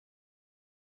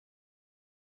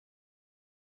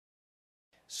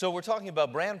So we're talking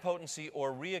about brand potency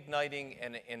or reigniting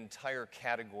an entire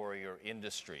category or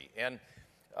industry. And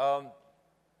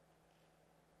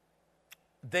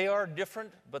they are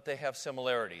different, but they have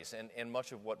similarities. And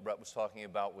much of what Brett was talking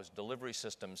about was delivery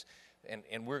systems.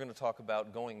 And we're going to talk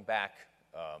about going back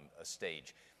a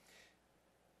stage.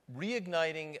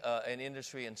 Reigniting an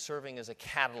industry and serving as a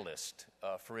catalyst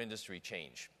for industry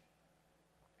change.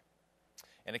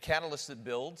 And a catalyst that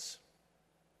builds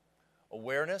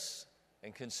awareness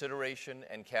and consideration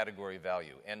and category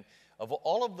value. And of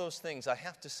all of those things, I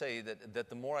have to say that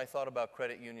the more I thought about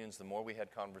credit unions, the more we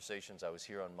had conversations. I was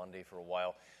here on Monday for a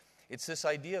while. It's this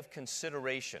idea of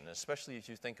consideration, especially as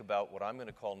you think about what I'm going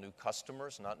to call new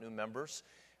customers, not new members,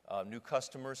 new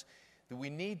customers. That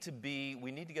we need to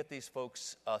get these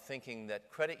folks thinking that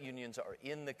credit unions are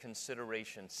in the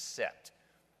consideration set.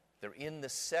 They're in the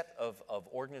set of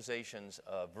organizations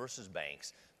versus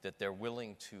banks that they're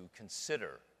willing to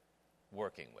consider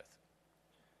working with.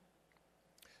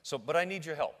 So, but I need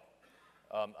your help.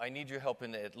 I need your help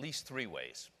in at least three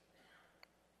ways.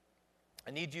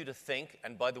 I need you to think,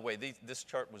 and by the way, this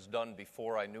chart was done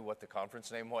before I knew what the conference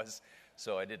name was,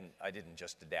 so I didn't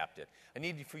just adapt it. I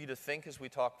need for you to think as we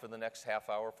talk for the next half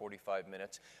hour, 45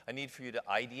 minutes. I need for you to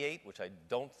ideate, which I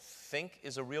don't think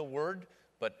is a real word,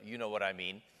 but you know what I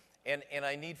mean. And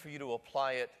I need for you to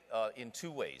apply it in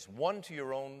two ways. One, to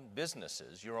your own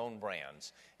businesses, your own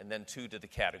brands, and then two, to the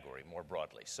category more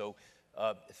broadly. So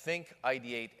think,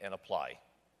 ideate, and apply.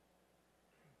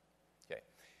 Okay.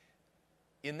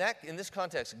 In this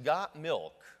context, Got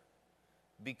Milk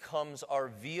becomes our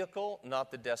vehicle, not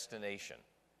the destination.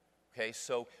 Okay,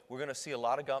 so we're going to see a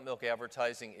lot of Got Milk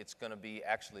advertising. It's going to be,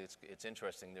 actually, it's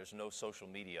interesting. There's no social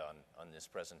media on this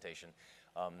presentation.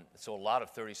 So a lot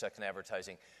of 30-second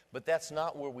advertising. But that's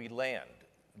not where we land.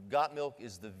 Got Milk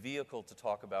is the vehicle to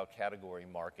talk about category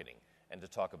marketing and to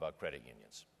talk about credit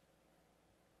unions.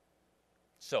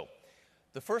 So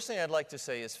the first thing I'd like to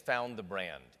say is found the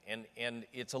brand. And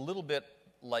it's a little bit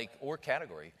like, or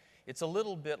category, it's a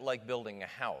little bit like building a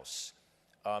house.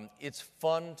 It's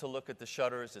fun to look at the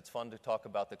shutters. It's fun to talk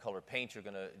about the color paint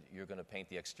you're gonna paint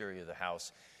the exterior of the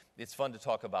house. It's fun to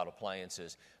talk about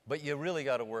appliances, but you really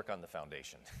got to work on the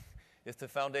foundation. If the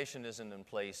foundation isn't in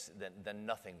place, then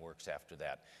nothing works after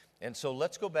that. And so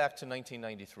let's go back to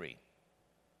 1993.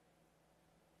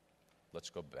 Let's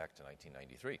go back to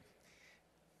 1993.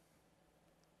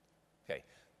 Okay.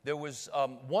 There was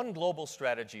one global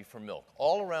strategy for milk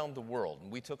all around the world.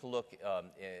 And we took a look,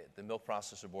 the Milk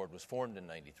Processor Board was formed in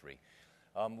 93.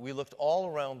 We looked all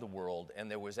around the world, and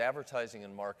there was advertising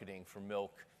and marketing for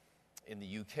milk in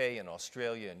the UK and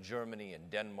Australia and Germany and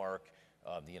Denmark,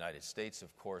 the United States,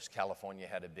 of course. California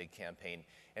had a big campaign.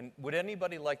 And would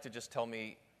anybody like to just tell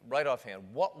me right offhand,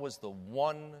 what was the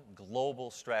one global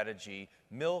strategy?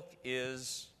 Milk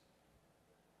is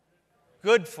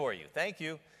good for you. Thank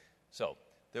you. So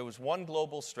there was one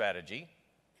global strategy,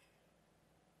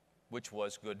 which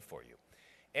was good for you.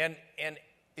 And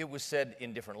it was said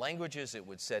in different languages. It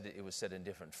was said in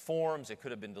different forms. It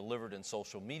could have been delivered in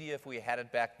social media if we had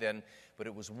it back then, but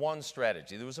it was one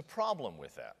strategy. There was a problem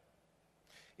with that,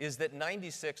 is that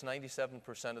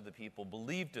 97% of the people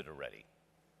believed it already.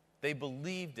 They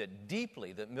believed it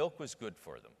deeply that milk was good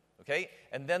for them, okay?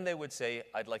 And then they would say,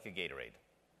 I'd like a Gatorade,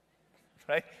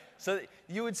 right? So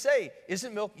you would say,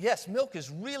 isn't milk? Yes, milk is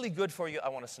really good for you. I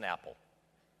want a Snapple.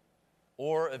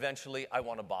 Or eventually, I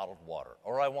want a bottled water,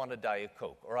 or I want a Diet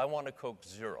Coke, or I want a Coke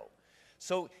Zero.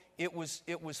 So it was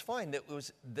fine. That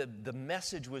was the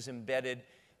message was embedded,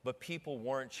 but people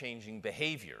weren't changing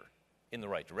behavior in the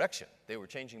right direction. They were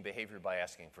changing behavior by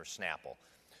asking for Snapple.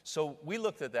 So we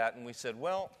looked at that and we said,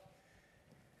 well,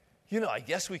 I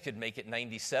guess we could make it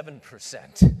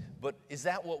 97%, but is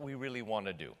that what we really want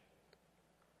to do?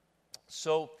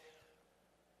 So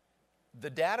the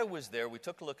data was there. We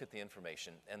took a look at the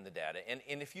information and the data.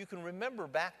 And if you can remember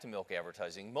back to milk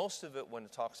advertising, most of it, when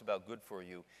it talks about good for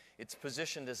you, it's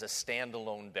positioned as a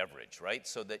standalone beverage, right?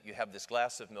 So that you have this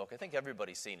glass of milk. I think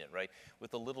everybody's seen it, right?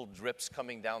 With the little drips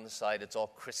coming down the side. It's all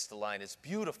crystalline. It's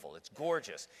beautiful. It's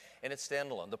gorgeous. And it's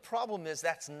standalone. The problem is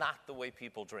that's not the way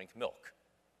people drink milk.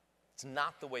 It's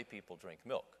not the way people drink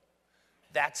milk.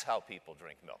 That's how people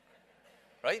drink milk,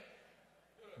 right?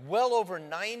 Well over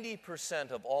 90%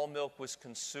 of all milk was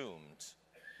consumed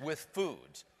with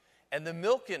food, and the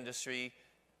milk industry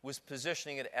was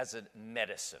positioning it as a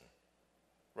medicine,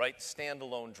 right?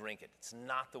 Standalone, drink it. It's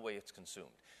not the way it's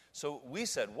consumed. So we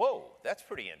said, whoa, that's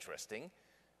pretty interesting.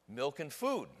 Milk and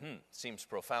food, seems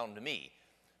profound to me.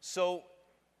 So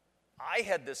I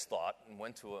had this thought and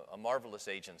went to a marvelous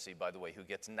agency, by the way, who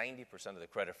gets 90% of the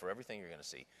credit for everything you're going to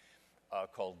see.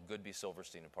 called Goodby,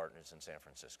 Silverstein and Partners in San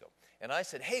Francisco. And I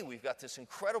said, hey, we've got this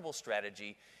incredible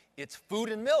strategy. It's food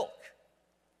and milk.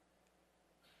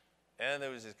 And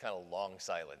there was this kind of long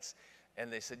silence.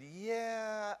 And they said,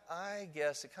 yeah, I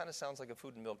guess it kind of sounds like a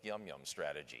food and milk yum-yum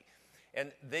strategy.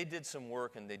 And they did some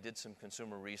work and they did some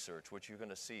consumer research, which you're going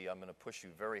to see. I'm going to push you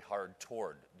very hard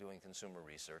toward doing consumer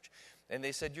research. And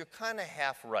they said, you're kind of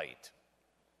half right.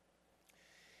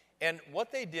 And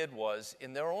what they did was,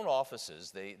 in their own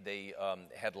offices, they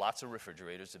had lots of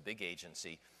refrigerators, a big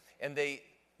agency, and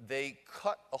they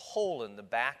cut a hole in the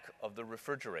back of the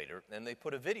refrigerator, and they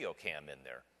put a video cam in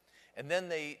there. And then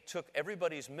they took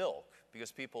everybody's milk,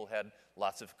 because people had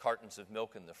lots of cartons of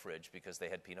milk in the fridge because they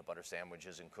had peanut butter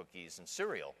sandwiches and cookies and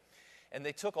cereal. And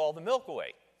they took all the milk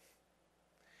away.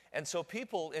 And so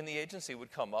people in the agency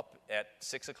would come up at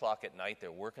 6 o'clock at night,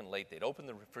 they're working late, they'd open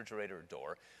the refrigerator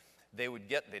door,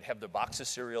 they'd have their box of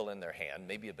cereal in their hand,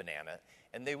 maybe a banana,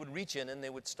 and they would reach in and they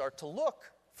would start to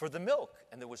look for the milk,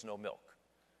 and there was no milk.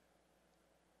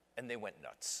 And they went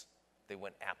nuts. They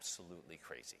went absolutely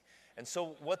crazy. And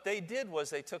so what they did was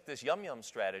they took this yum-yum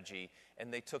strategy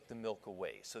and they took the milk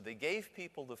away. So they gave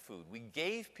people the food. We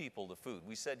gave people the food.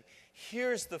 We said,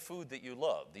 here's the food that you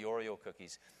love, the Oreo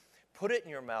cookies. Put it in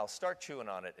your mouth, start chewing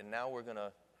on it, and now we're going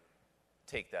to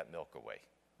take that milk away.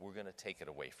 We're going to take it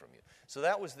away from you. So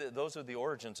those are the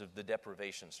origins of the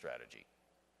deprivation strategy.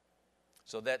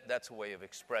 So that's a way of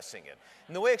expressing it.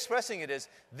 And the way of expressing it is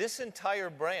this entire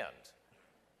brand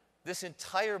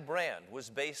was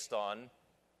based on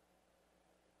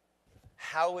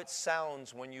how it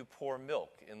sounds when you pour milk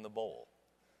in the bowl,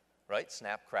 right?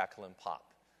 Snap, crackle, and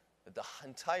pop. The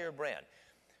entire brand.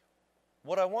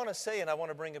 What I want to say, and I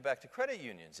want to bring it back to credit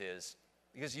unions, is,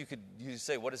 because you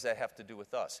say, what does that have to do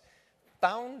with us?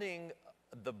 Founding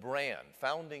the brand,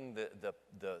 founding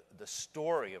the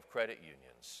story of credit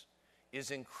unions is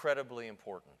incredibly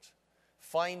important.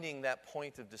 Finding that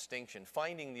point of distinction,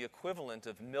 finding the equivalent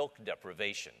of milk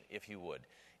deprivation, if you would,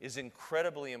 is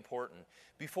incredibly important.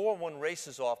 Before one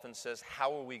races off and says,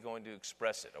 how are we going to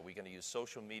express it? Are we going to use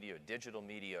social media or digital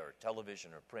media or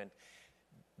television or print?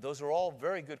 Those are all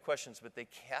very good questions, but they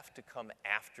have to come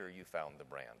after you found the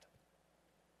brand.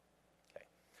 Okay.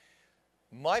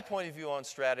 My point of view on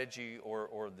strategy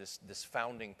or this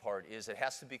founding part is it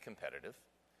has to be competitive,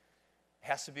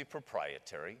 has to be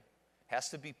proprietary, has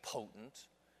to be potent,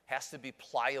 has to be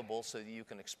pliable so that you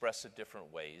can express it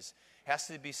different ways, has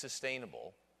to be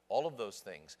sustainable, all of those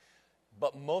things.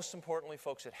 But most importantly,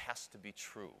 folks, it has to be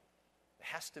true. It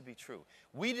has to be true.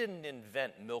 We didn't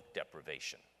invent milk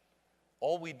deprivation.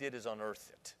 All we did is unearth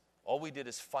it. All we did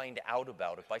is find out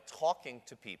about it by talking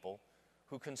to people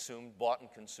who bought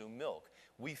and consumed milk.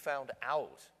 We found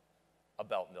out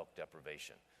about milk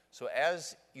deprivation. So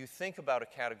as you think about a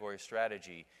category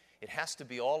strategy, it has to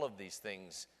be all of these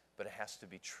things, but it has to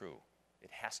be true.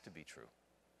 It has to be true.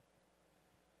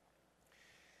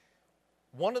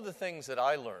 One of the things that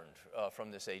I learned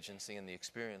from this agency and the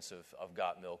experience of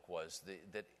Got Milk was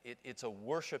that it's a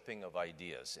worshiping of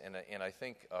ideas. And I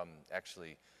think,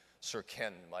 actually, Sir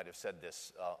Ken might have said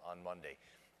this on Monday.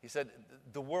 He said,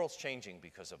 the world's changing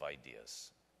because of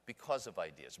ideas. Because of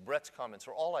ideas. Brett's comments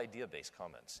are all idea-based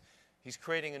comments. He's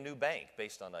creating a new bank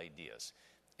based on ideas.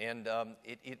 And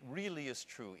it really is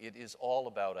true. It is all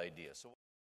about ideas. So